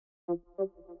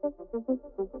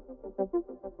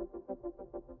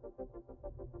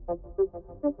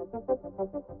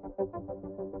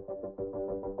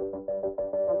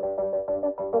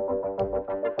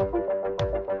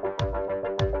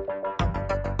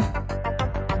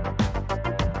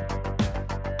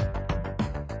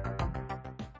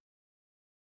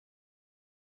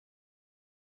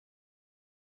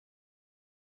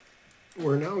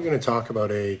We're now going to talk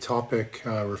about a topic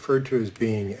referred to as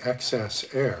being excess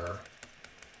air.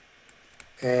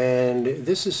 And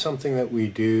this is something that we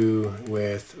do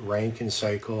with Rankine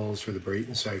cycles or the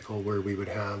Brayton cycle, where we would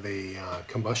have a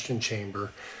combustion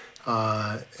chamber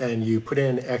and you put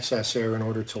in excess air in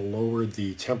order to lower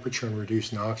the temperature and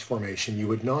reduce NOx formation. You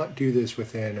would not do this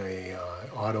within a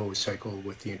Otto cycle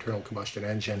with the internal combustion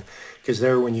engine, because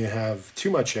there, when you have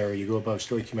too much air, you go above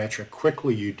stoichiometric,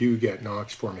 quickly you do get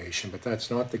NOx formation, but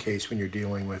that's not the case when you're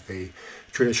dealing with a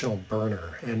traditional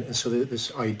burner. And so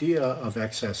this idea of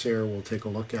excess air, we'll take a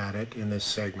look at it in this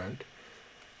segment.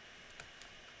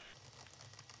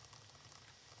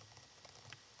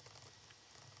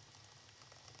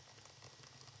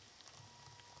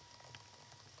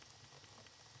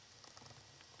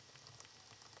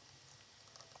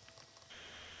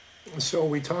 So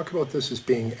we talk about this as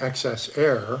being excess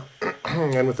air,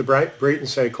 and with the Brayton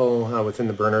cycle within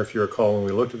the burner, if you recall, when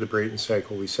we looked at the Brayton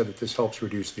cycle, we said that this helps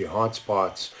reduce the hot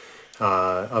spots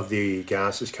of the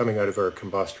gases coming out of our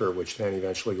combustor, which then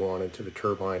eventually go on into the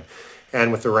turbine.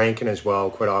 And with the Rankine as well,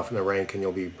 quite often the Rankine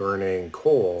you'll be burning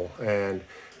coal, and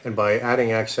by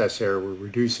adding excess air, we're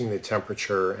reducing the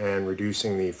temperature and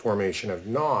reducing the formation of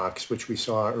NOx, which we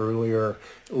saw earlier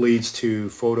leads to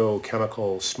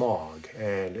photochemical smog,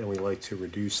 and we like to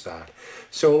reduce that.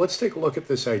 So let's take a look at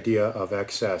this idea of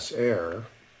excess air.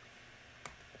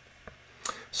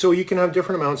 So you can have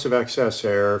different amounts of excess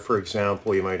air. For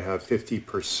example, you might have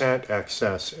 50%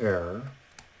 excess air.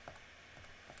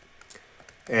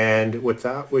 And what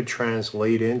that would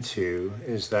translate into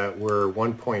is that we're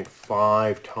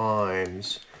 1.5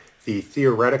 times the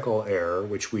theoretical air,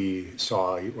 which we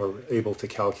saw or able to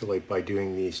calculate by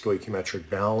doing the stoichiometric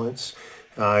balance.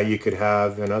 You could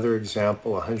have another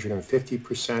example,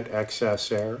 150%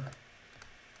 excess air.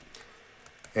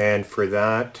 And for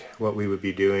that, what we would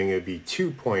be doing would be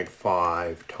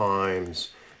 2.5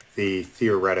 times the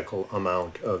theoretical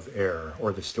amount of air,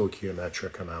 or the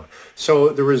stoichiometric amount. So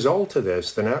the result of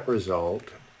this, the net result,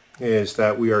 is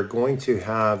that we are going to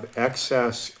have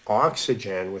excess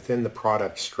oxygen within the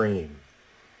product stream.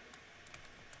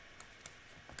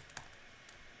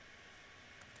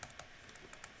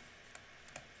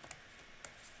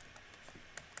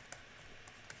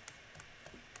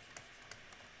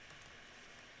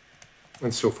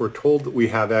 And so if we're told that we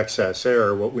have excess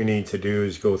air, what we need to do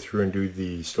is go through and do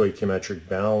the stoichiometric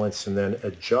balance and then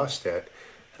adjust it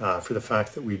for the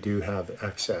fact that we do have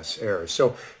excess air.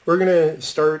 So we're going to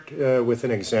start with an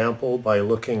example by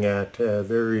looking at a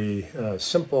very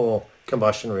simple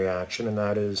combustion reaction, and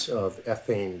that is of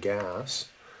ethane gas.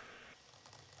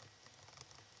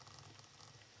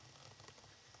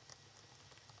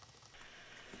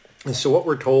 And so what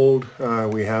we're told,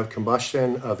 we have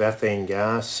combustion of ethane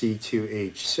gas,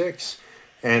 C2H6,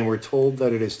 and we're told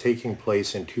that it is taking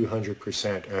place in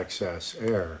 200% excess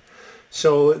air.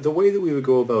 So the way that we would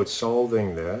go about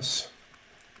solving this,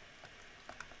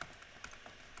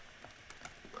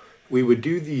 we would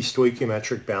do the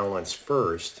stoichiometric balance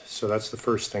first. So that's the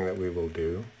first thing that we will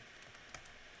do.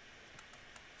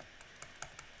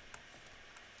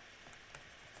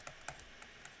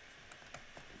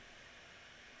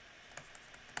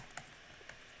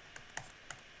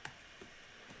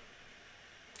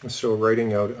 So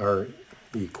writing out our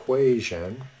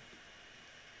equation,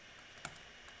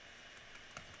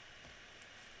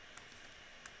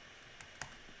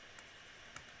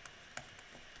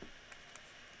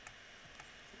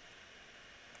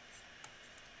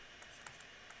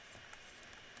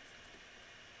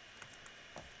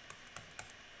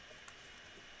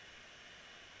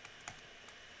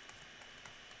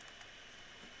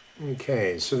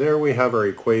 okay, so there we have our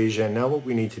equation. Now what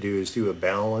we need to do is do a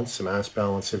balance, a mass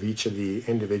balance of each of the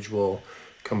individual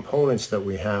components that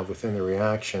we have within the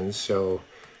reactions. So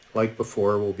like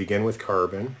before, we'll begin with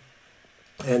carbon.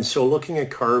 And so looking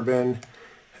at carbon,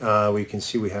 we can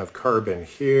see we have carbon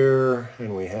here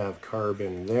and we have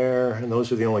carbon there, and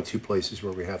those are the only two places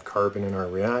where we have carbon in our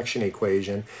reaction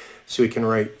equation. So we can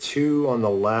write 2 on the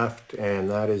left, and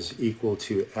that is equal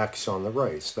to X on the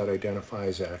right. So that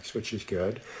identifies X, which is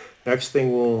good. Next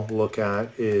thing we'll look at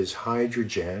is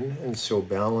hydrogen, and so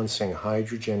balancing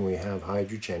hydrogen, we have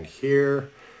hydrogen here,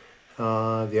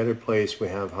 The other place we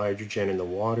have hydrogen in the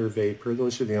water vapor.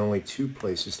 Those are the only two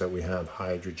places that we have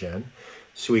hydrogen.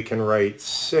 So we can write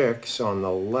 6 on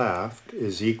the left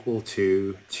is equal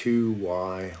to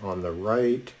 2y on the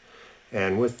right.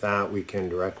 And with that, we can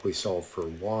directly solve for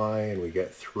y, and we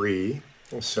get 3.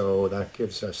 So that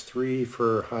gives us 3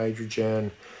 for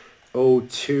hydrogen.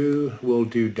 O2, we'll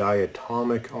do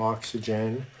diatomic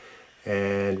oxygen.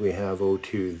 And we have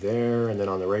O2 there. And then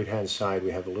on the right-hand side,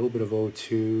 we have a little bit of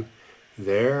O2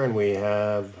 there, and we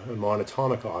have a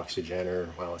monatomic oxygen, or,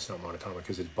 well, it's not monatomic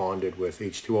because it's bonded with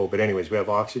H2O, but anyways, we have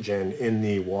oxygen in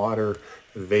the water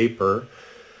vapor.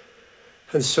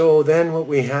 And so then what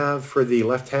we have for the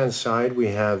left-hand side, we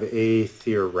have A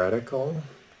theoretical,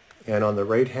 and on the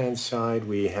right-hand side,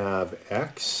 we have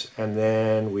X, and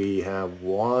then we have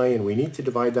Y, and we need to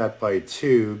divide that by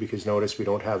 2, because notice we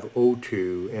don't have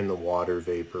O2 in the water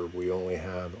vapor, we only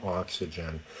have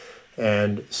oxygen.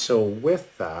 And so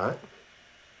with that,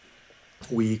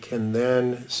 we can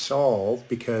then solve,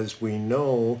 because we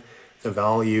know the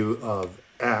value of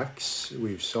X,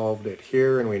 we've solved it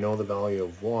here, and we know the value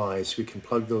of Y, so we can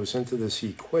plug those into this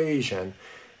equation,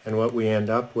 and what we end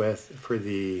up with for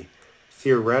the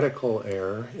theoretical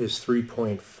error is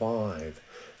 3.5.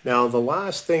 Now the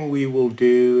last thing we will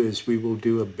do is we will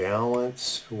do a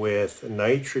balance with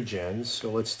nitrogen,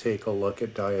 so let's take a look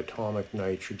at diatomic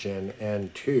nitrogen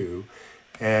N2,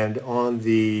 and on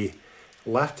the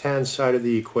left-hand side of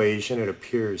the equation, it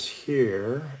appears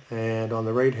here, and on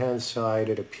the right-hand side,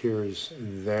 it appears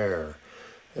there.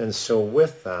 And so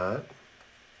with that,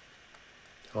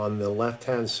 on the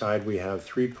left-hand side, we have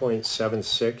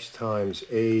 3.76 times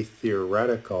A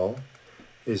theoretical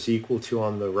is equal to,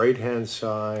 on the right-hand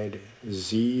side,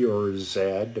 Z or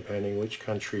Z, depending which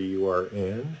country you are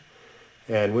in.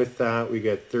 And with that, we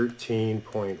get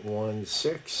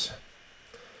 13.16.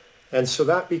 And so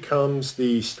that becomes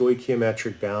the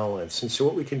stoichiometric balance. And so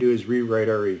what we can do is rewrite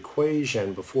our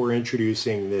equation before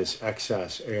introducing this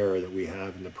excess error that we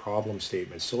have in the problem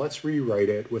statement. So let's rewrite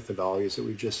it with the values that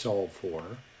we've just solved for.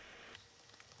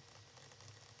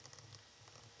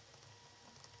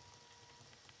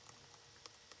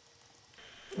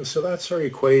 So that's our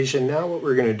equation. Now what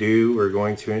we're going to do, we're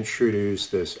going to introduce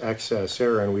this excess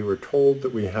error. And we were told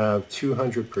that we have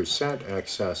 200%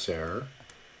 excess error.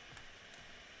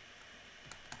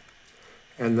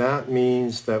 And that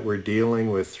means that we're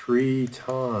dealing with 3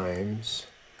 times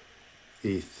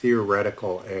the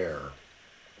theoretical error.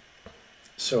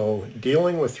 So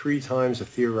dealing with 3 times the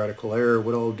theoretical error,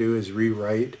 what I'll do is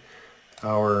rewrite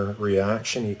our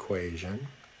reaction equation.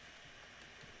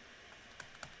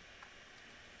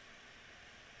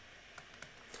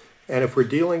 And if we're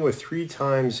dealing with 3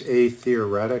 times A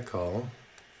theoretical,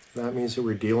 that means that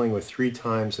we're dealing with 3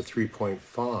 times the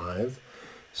 3.5.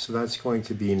 So that's going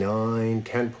to be 9,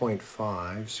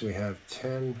 10.5. So we have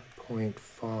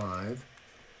 10.5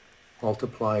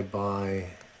 multiplied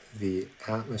by the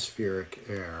atmospheric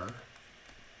air.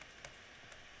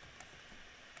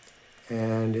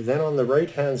 And then on the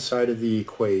right-hand side of the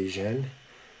equation,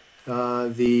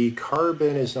 the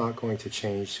carbon is not going to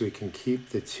change, so we can keep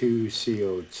the 2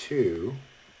 CO2.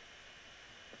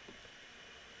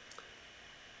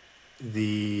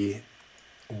 The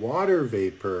water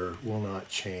vapor will not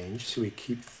change, so we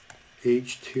keep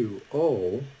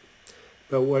H2O,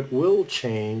 but what will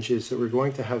change is that we're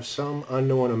going to have some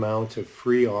unknown amount of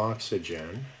free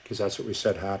oxygen, because that's what we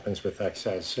said happens with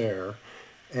excess air.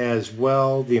 As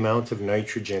well, the amount of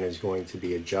nitrogen is going to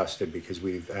be adjusted because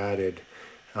we've added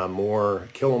more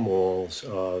kilomoles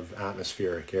of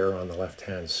atmospheric air on the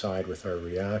left-hand side with our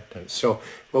reactant. So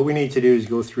what we need to do is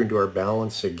go through into our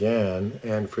balance again,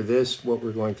 and for this what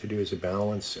we're going to do is a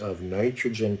balance of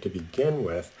nitrogen to begin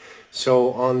with.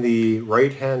 So on the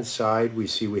right-hand side we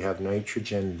see we have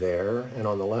nitrogen there, and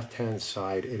on the left-hand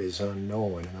side it is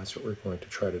unknown, and that's what we're going to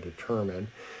try to determine.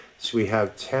 So we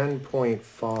have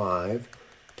 10.5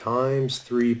 times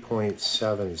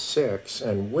 3.76,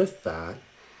 and with that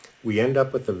we end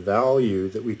up with a value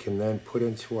that we can then put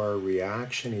into our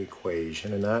reaction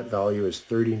equation, and that value is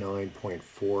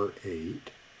 39.48.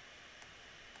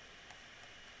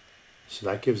 So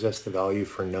that gives us the value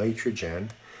for nitrogen.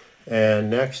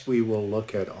 And next we will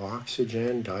look at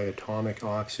oxygen, diatomic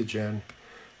oxygen.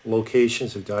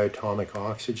 Locations of diatomic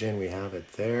oxygen, we have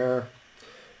it there.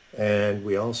 And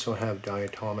we also have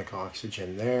diatomic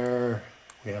oxygen there.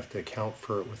 We have to account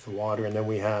for it with the water. And then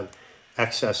we have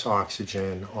excess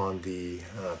oxygen on the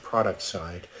product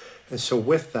side. And so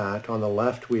with that, on the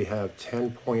left we have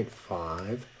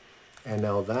 10.5, and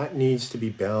now that needs to be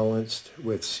balanced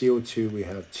with CO2. We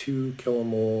have 2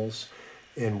 kilomoles,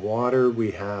 In water,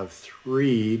 we have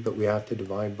 3, but we have to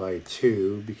divide by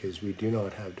 2 because we do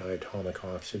not have diatomic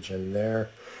oxygen there.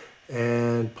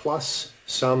 And plus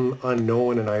some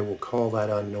unknown, and I will call that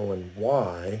unknown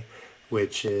Y,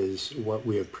 which is what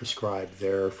we have prescribed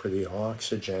there for the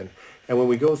oxygen. And when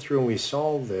we go through and we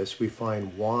solve this, we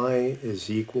find Y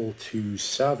is equal to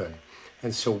 7.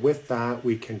 And so with that,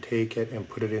 we can take it and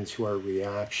put it into our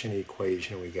reaction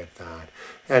equation, and we get that.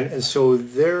 And so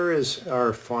there is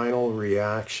our final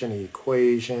reaction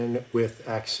equation with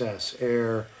excess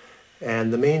air.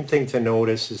 And the main thing to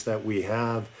notice is that we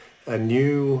have a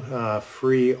new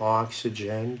free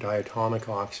oxygen, diatomic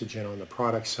oxygen on the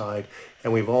product side,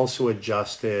 and we've also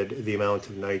adjusted the amount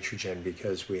of nitrogen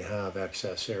because we have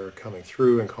excess air coming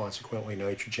through, and consequently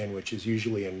nitrogen, which is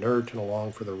usually inert and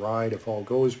along for the ride if all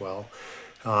goes well,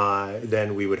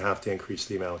 then we would have to increase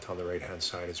the amount on the right hand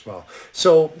side as well.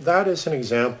 So that is an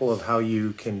example of how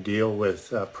you can deal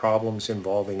with problems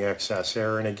involving excess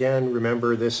air. And again,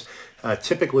 remember, this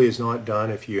typically is not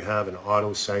done if you have an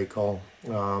Otto cycle.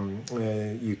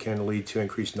 You can lead to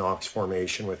increased NOx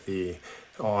formation with the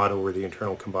Otto or the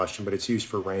internal combustion, but it's used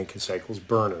for Rankine cycles,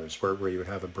 burners, where you would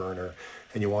have a burner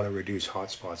and you want to reduce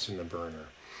hot spots in the burner.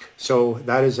 So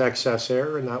that is excess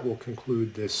air, and that will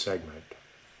conclude this segment.